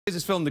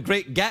This film, The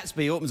Great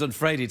Gatsby, opens on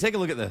Friday. Take a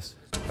look at this.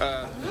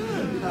 Isla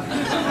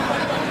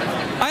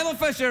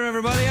Fisher,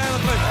 everybody, Isla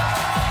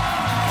Fisher.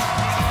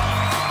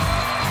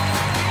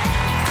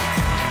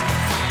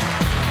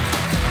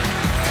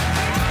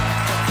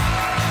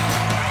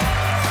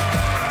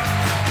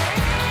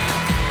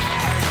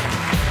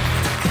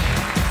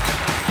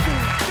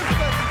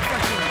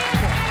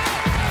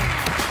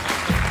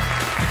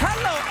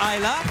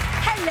 Isla.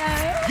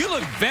 Hello. You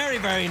look very,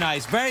 very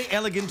nice. Very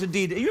elegant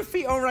indeed. Are your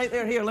feet all right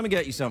there? Here, let me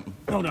get you something.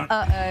 Hold on.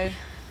 Uh-oh.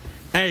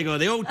 There you go.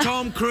 The old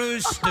Tom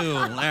Cruise stool.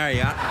 There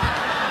you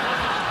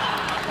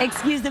are.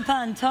 Excuse the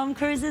pun. Tom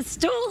Cruise's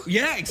stool?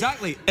 Yeah,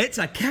 exactly. It's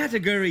a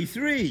Category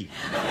 3.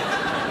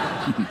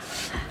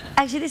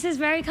 Actually, this is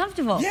very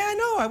comfortable. Yeah,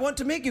 no, I want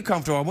to make you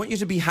comfortable. I want you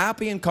to be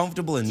happy and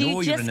comfortable and know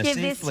you're in a safe place.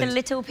 Do you just give this to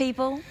little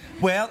people?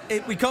 Well,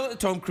 we call it the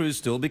Tom Cruise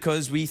stool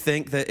because we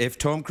think that if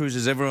Tom Cruise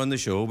is ever on the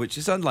show, which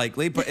is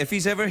unlikely, but if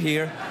he's ever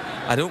here,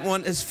 I don't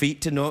want his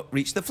feet to not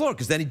reach the floor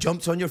because then he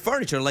jumps on your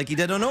furniture like he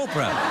did on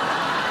Oprah.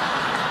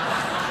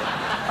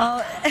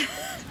 Oh.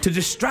 To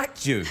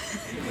distract you.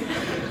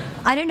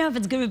 I don't know if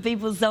it's good with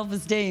people's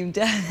self-esteem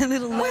to a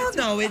little. Well,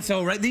 no, it's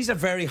all right. These are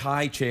very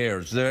high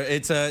chairs.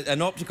 It's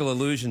an optical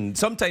illusion.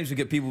 Sometimes we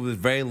get people with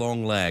very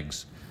long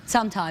legs.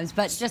 Sometimes,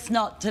 but just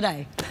not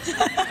today.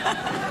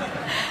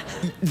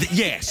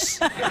 Yes.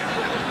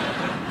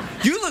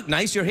 You look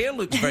nice. Your hair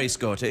looks very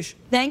Scottish.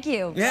 Thank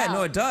you. Yeah, wow.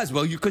 No, it does.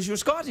 Well, because you're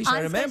Scottish, I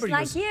remember. I'm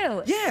like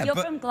you. Yeah, You're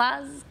from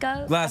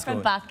Glasgow? Glasgow.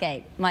 I'm from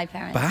Bathgate, my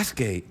parents.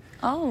 Bathgate?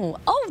 Oh,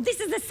 this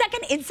is the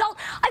second insult.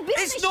 I've been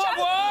on this show.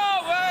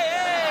 Whoa,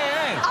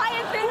 hey. I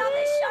have been on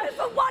this show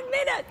for 1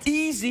 minute.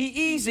 Easy,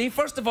 easy.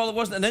 First of all, it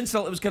wasn't an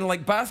insult. It was kind of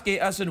like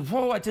Bathgate. I said,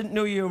 whoa, I didn't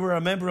know you were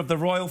a member of the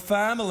royal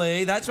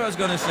family. That's what I was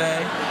going to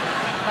say.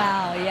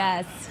 Wow,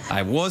 yes.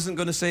 I wasn't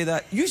going to say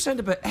that. You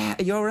sound a bit,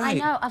 are you all right? I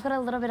know, I've got a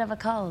little bit of a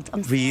cold.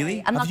 I'm sorry. Really?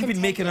 Have you been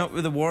making up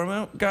with the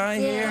warm-up guy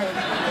here?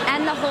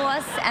 And the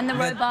horse and the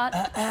robot.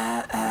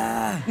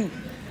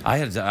 I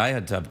had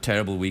a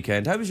terrible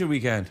weekend. How was your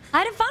weekend? I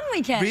had a fun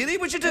weekend. Really?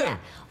 What'd you do? Yeah.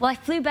 Well, I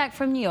flew back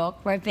from New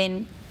York, where I've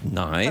been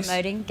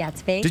promoting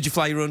Gatsby. Did you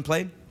fly your own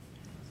plane?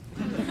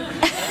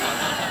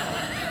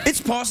 It's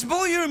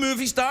possible. You're a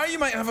movie star. You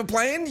might have a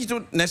plane. You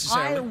don't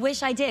necessarily. I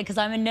wish I did, because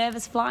I'm a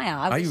nervous flyer.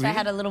 I wish I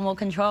had a little more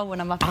control when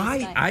I'm up on the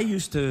stage. I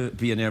used to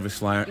be a nervous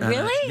flyer.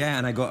 Really? Yeah,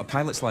 and I got a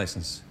pilot's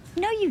license.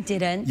 No, you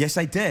didn't. Yes,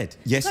 I did.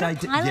 Yes, I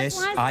did. Yes,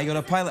 I got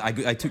a pilot.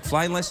 I took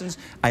flying lessons.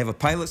 I have a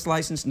pilot's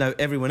license. Now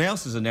everyone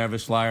else is a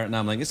nervous flyer, and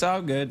I'm like, it's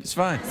all good. It's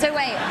fine. So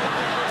wait.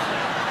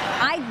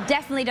 I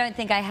definitely don't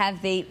think I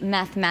have the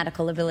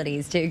mathematical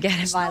abilities to get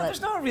a pilot.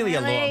 There's not really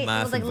a lot of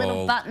math involved.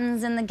 Little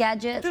buttons and the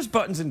gadgets. There's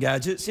buttons and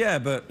gadgets, yeah,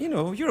 but, you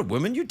know, you're a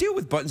woman. You deal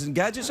with buttons and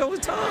gadgets all the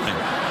time.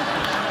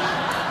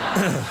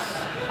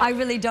 I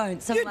really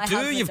don't. So you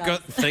do. You've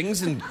got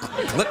things and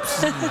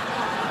clips and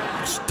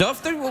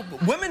stuff.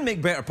 Women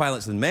make better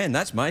pilots than men.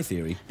 That's my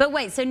theory. But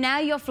wait, so now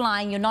you're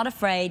flying. You're not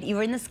afraid.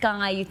 You're in the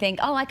sky. You think,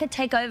 oh, I could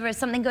take over. If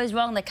something goes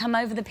wrong, they come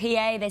over the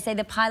PA. They say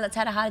the pilot's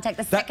had a heart attack.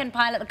 The second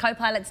pilot, the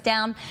co-pilot's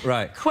down.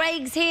 Right.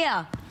 Craig's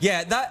here.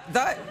 Yeah,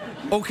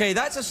 okay,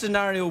 that's a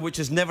scenario which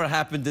has never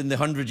happened in the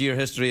 100-year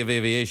history of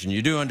aviation.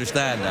 You do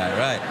understand that,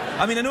 right?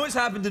 I mean, I know it's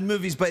happened in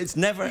movies, but it's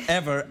never,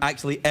 ever,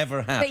 actually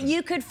ever happened. But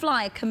you could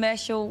fly a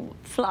commercial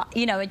flight,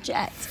 you know, a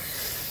jet.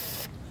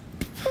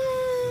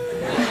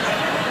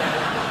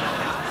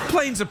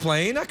 Plane's a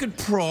plane. I could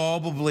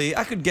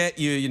get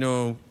you, you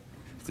know,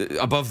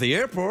 above the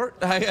airport.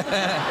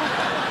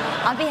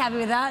 I'd be happy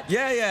with that.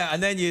 Yeah,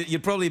 and then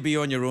you'd probably be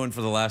on your own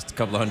for the last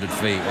couple of hundred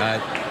feet.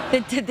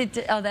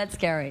 Oh, that's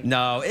scary.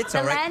 No, it's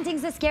all right. The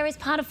landing's the scariest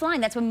part of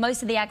flying. That's when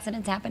most of the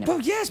accidents happen.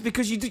 Well, yes,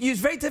 because it's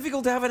very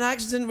difficult to have an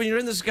accident when you're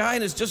in the sky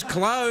and it's just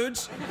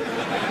clouds.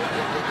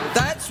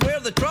 That's where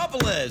the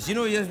trouble is. You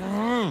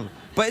know,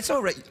 But it's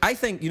all right. I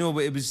think, you know,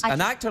 it was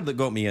an actor that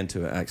got me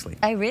into it, actually.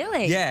 Oh,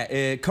 really?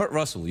 Yeah, Kurt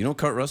Russell. You know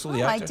Kurt Russell,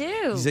 the actor?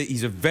 I do.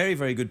 He's a very,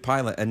 very good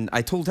pilot. And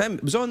I told him,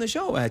 it was on the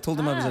show, I told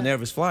him I was a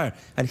nervous flyer.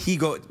 And he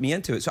got me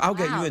into it. So I'll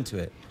get you into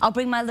it. I'll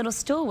bring my little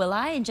stool, will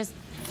I? And just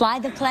fly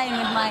the plane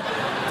with my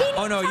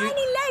tiny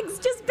legs,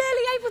 just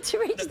barely able to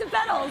reach the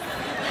pedals.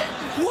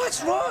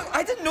 What's wrong?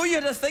 I didn't know you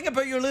had a thing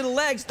about your little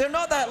legs. They're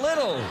not that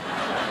little.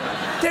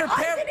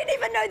 I didn't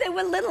even know they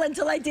were little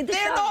until I did the show.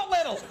 They're not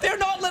little. They're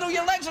not little.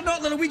 Your legs are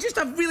not little. We just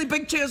have really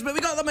big chairs, but we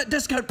got them at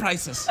discount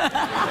prices.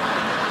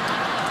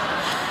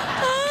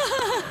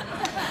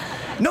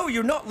 No,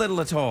 you're not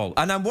little at all.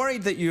 And I'm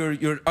worried that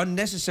you're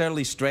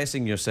unnecessarily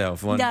stressing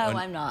yourself. I'm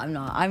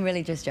not. I'm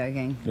really just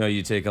joking. No,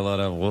 you take a lot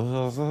of...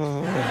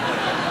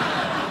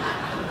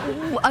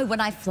 Oh,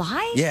 when I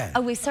fly? Yeah.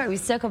 Oh, we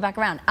circle back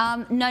around.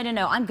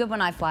 No, I'm good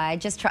when I fly.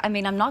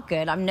 I'm not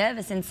good. I'm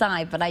nervous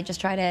inside, but I just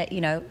try to,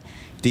 you know...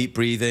 Deep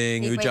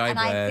breathing, ujjayi breath. And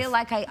I feel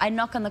like I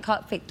knock on the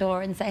cockpit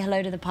door and say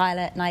hello to the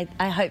pilot, and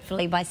I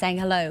hopefully, by saying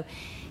hello,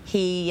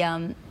 he...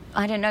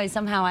 I don't know,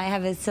 somehow I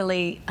have a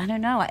silly, I don't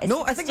know, I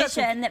think that's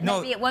that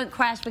maybe it won't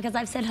crash because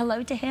I've said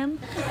hello to him.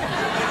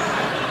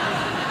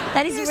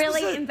 That is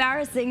really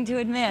embarrassing to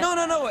admit.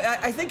 No.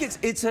 I think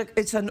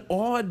it's an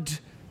odd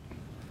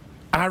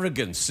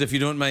arrogance, if you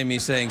don't mind me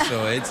saying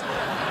so.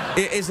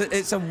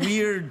 It's a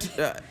weird...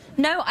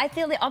 No, I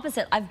feel the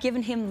opposite. I've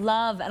given him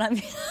love, and I'm...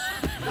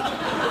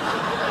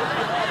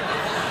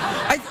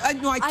 I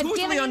totally I've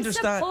given him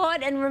understand.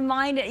 support and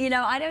reminded, you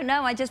know, I don't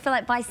know. I just feel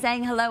like by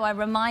saying hello, I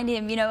remind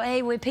him, you know,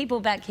 hey, we're people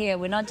back here.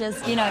 We're not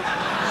just, you know...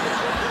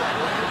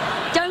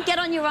 Don't get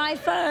on your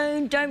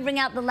iPhone. Don't bring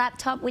out the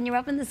laptop when you're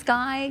up in the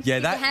sky. Yeah,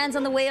 Keep your hands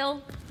on the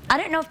wheel. I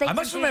don't know if they I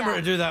must remember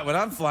to do that when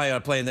I'm flying or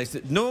playing next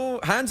to... No,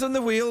 hands on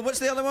the wheel. What's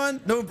the other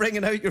one? No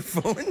bringing out your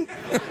phone.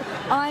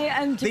 I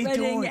am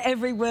dreading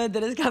every word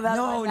that has come out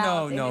of my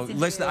mouth. No.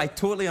 Listen, I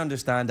totally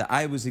understand it.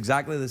 I was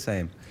exactly the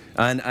same.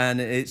 And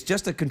it's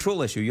just a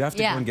control issue. You have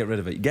to go and get rid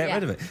of it. Get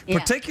rid of it. Yeah.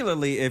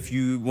 Particularly if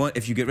you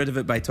get rid of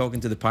it by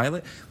talking to the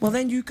pilot, well,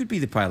 then you could be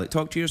the pilot.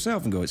 Talk to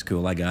yourself and go, it's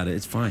cool, I got it,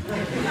 it's fine.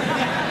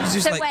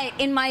 It's so wait,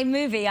 in my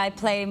movie, I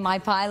play my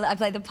pilot, I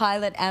play the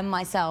pilot and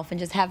myself and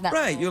just have that.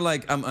 Right, you're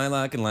like, I'm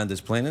Isla, I can land this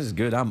plane, this is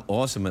good, I'm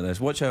awesome at this.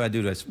 Watch how I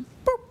do this.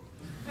 Boop.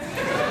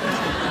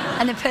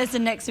 And the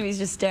person next to me is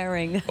just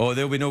staring. Oh,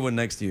 there'll be no one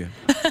next to you.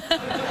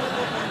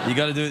 You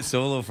got to do it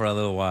solo for a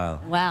little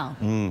while. Wow.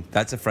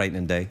 That's a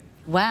frightening day.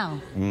 Wow.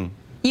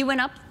 You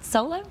went up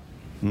solo?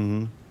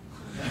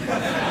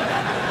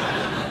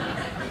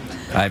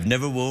 I've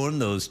never worn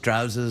those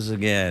trousers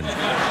again.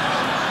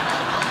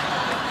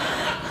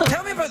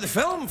 Tell me about the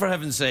film, for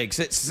heaven's sakes.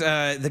 It's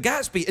The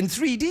Gatsby in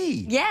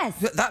 3D. Yes.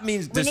 That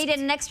means... We needed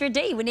an extra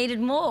D. We needed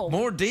more.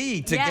 More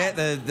D to get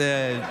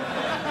the...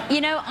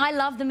 You know, I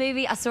love the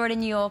movie. I saw it in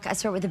New York. I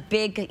saw it with a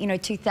big, you know,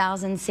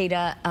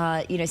 2,000-seater,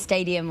 you know,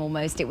 stadium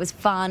almost. It was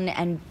fun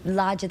and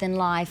larger than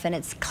life, and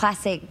it's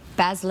classic.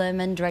 Baz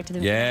Luhrmann directed the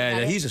movie.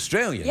 Yeah, he's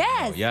Australian.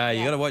 Yes. Oh, yeah,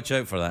 you got to watch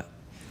out for that.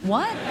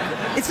 What?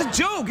 It's a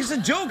joke. It's a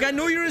joke. I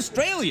know you're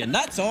Australian.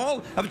 That's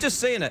all. I was just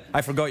saying it.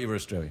 I forgot you were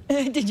Australian.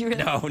 Did you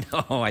really? No,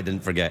 I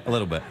didn't forget. A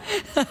little bit.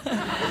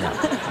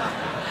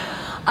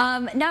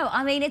 No,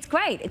 I mean, it's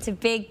great. It's a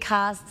big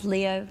cast.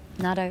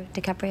 Leonardo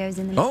DiCaprio's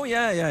in the movie. Oh,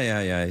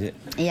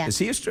 yeah. Is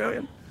he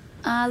Australian?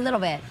 A little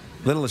bit.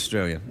 Little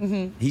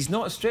Australian. He's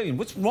not Australian.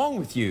 What's wrong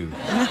with you?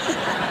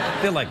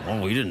 They're like, oh,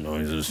 we didn't know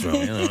he was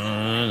Australian.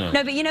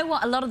 No, but you know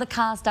what? A lot of the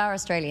cast are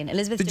Australian.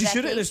 Elizabeth Did you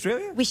shoot it in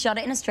Australia? We shot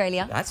it in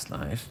Australia. That's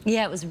nice.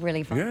 Yeah, it was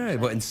really fun. Yeah,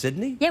 what, in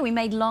Sydney? Yeah, we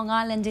made Long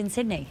Island in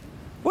Sydney.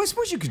 Well, I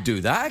suppose you could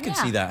do that. I could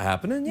see that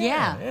happening.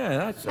 Yeah.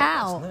 That's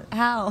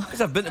How?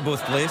 Because I've been to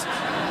both places.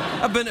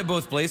 I've been to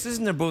both places,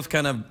 and they're both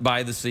kind of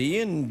by the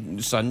sea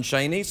and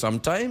sunshiny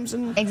sometimes.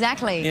 And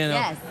exactly. You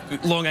know,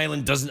 yes. Long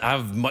Island doesn't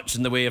have much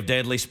in the way of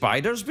deadly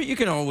spiders, but you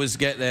can always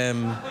get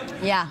them.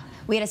 Yeah.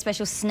 We had a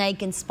special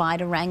snake and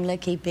spider wrangler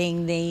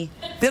keeping the...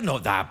 They're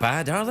not that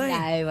bad, are they?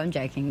 No, I'm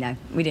joking. No,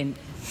 we didn't.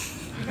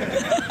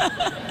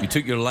 You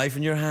took your life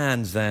in your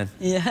hands then.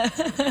 Yeah.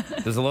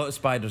 There's a lot of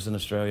spiders in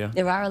Australia.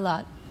 There are a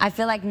lot. I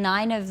feel like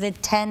 9 of the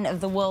 10 of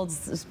the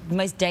world's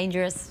most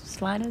dangerous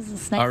spiders and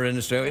snakes are in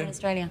Australia? In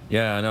Australia.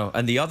 Yeah, I know.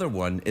 And the other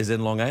one is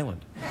in Long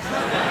Island.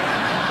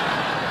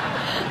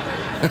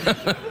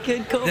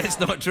 Good call. That's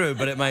not true,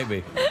 but it might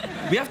be.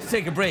 We have to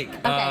take a break.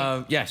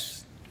 Okay.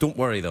 Yes. Don't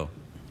worry, though.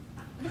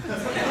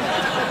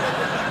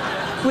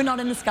 We're not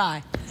in the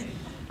sky.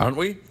 Aren't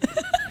we?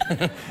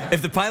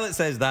 If the pilot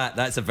says that,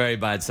 that's a very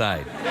bad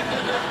sign.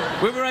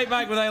 We'll be right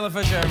back with Isla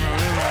Fisher.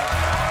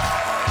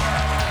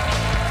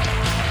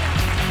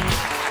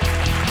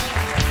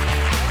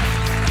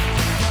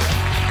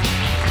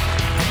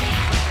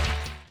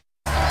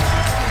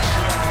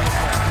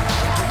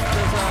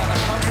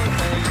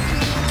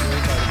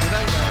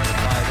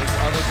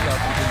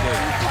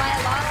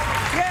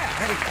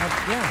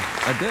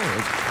 Yeah, I do.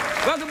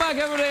 Welcome back,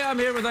 everybody. I'm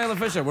here with Isla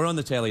Fisher. We're on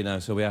the telly now,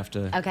 so we have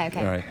to... Okay.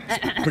 All right.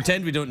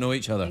 Pretend we don't know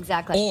each other.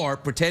 Exactly. Or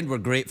pretend we're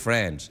great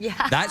friends. Yeah.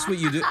 That's what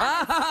you do.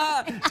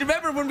 Ah, do you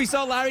remember when we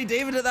saw Larry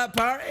David at that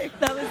party?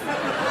 That was...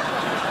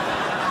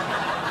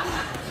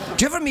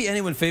 Do you ever meet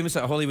anyone famous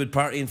at a Hollywood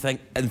party and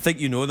think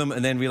you know them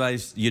and then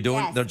realise you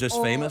don't? Yes, they're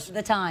just famous? all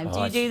the time.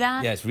 Do you do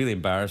that? Yeah, it's really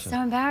embarrassing.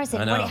 So embarrassing.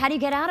 I know. Wait, how do you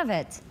get out of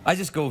it? I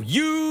just go,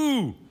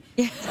 you!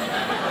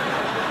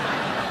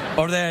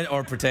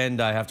 Or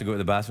pretend I have to go to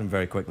the bathroom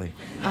very quickly.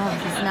 Oh,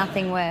 there's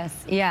nothing worse.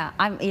 Yeah,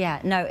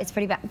 no, it's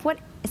pretty bad.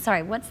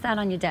 Sorry, what's that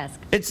on your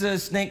desk? It's a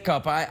snake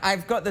cup.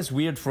 I've got this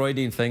weird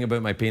Freudian thing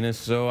about my penis,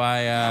 so I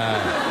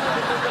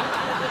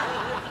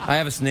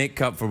have a snake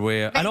cup for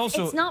where... And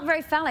also... It's not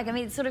very phallic. I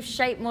mean, it's sort of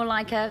shaped more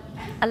like a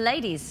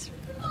lady's.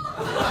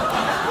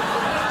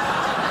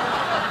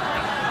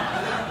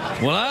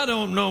 Well, I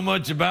don't know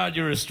much about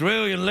your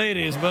Australian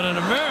ladies, but in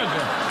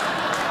America...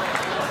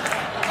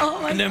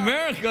 In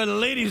America, the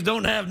ladies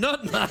don't have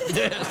nothing like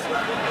this.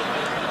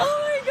 Oh,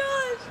 my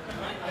gosh.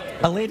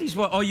 A lady's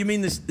what? Oh, you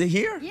mean the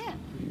here? Yeah.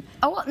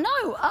 Oh, what? No.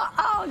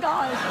 Oh,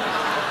 gosh.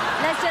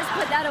 Let's just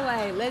put that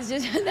away. Let's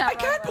just put that I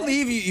can't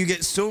believe you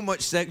get so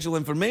much sexual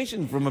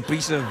information from a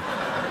piece of...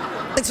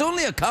 It's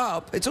only a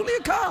cup. It's only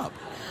a cup.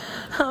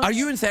 Are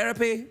you in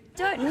therapy?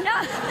 No.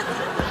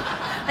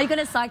 Are you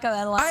going to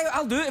psychoanalyze?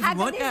 I'll do it if you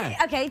want, yeah.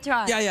 Okay,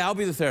 try. Yeah, I'll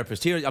be the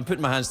therapist. Here, I'm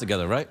putting my hands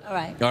together, right? All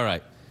right. All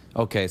right.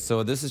 Okay,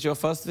 so this is your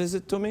first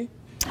visit to me?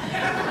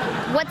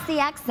 What's the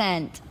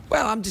accent?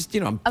 Well, I'm just,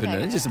 I'm putting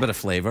it in just a bit of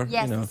flavour.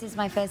 Yes, this is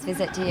my first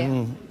visit to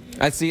you.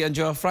 I see, and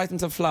you're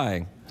frightened of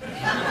flying.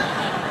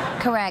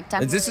 Correct.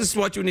 This is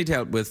what you need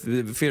help with,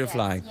 the fear of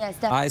flying. Yes,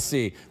 definitely. I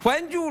see.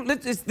 When you,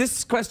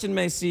 this question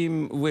may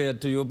seem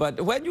weird to you, but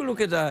when you look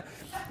at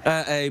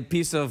a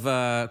piece of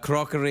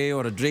crockery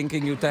or a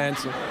drinking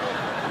utensil,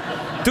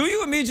 do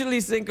you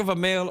immediately think of a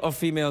male or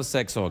female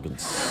sex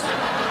organs?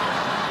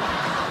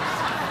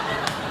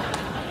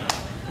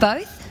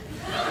 Both?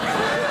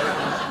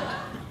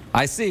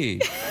 I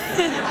see.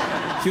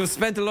 You've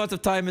spent a lot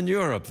of time in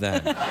Europe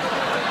then.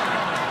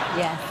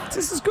 Yeah.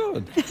 This is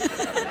good.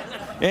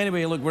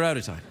 Anyway, look, we're out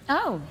of time.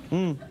 Oh.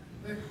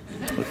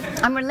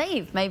 I'm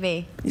relieved,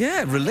 maybe.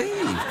 Yeah,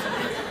 relieved.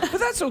 But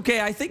that's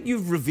okay. I think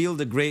you've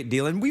revealed a great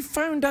deal, and we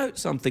found out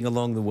something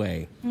along the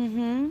way.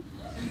 Mm-hmm.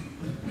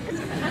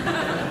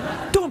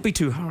 Don't be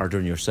too hard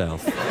on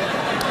yourself.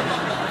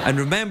 And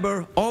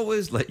remember,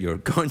 always let your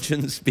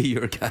conscience be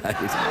your guide.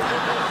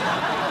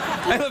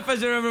 Isla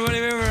Fisher, everybody.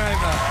 We'll be right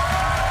back.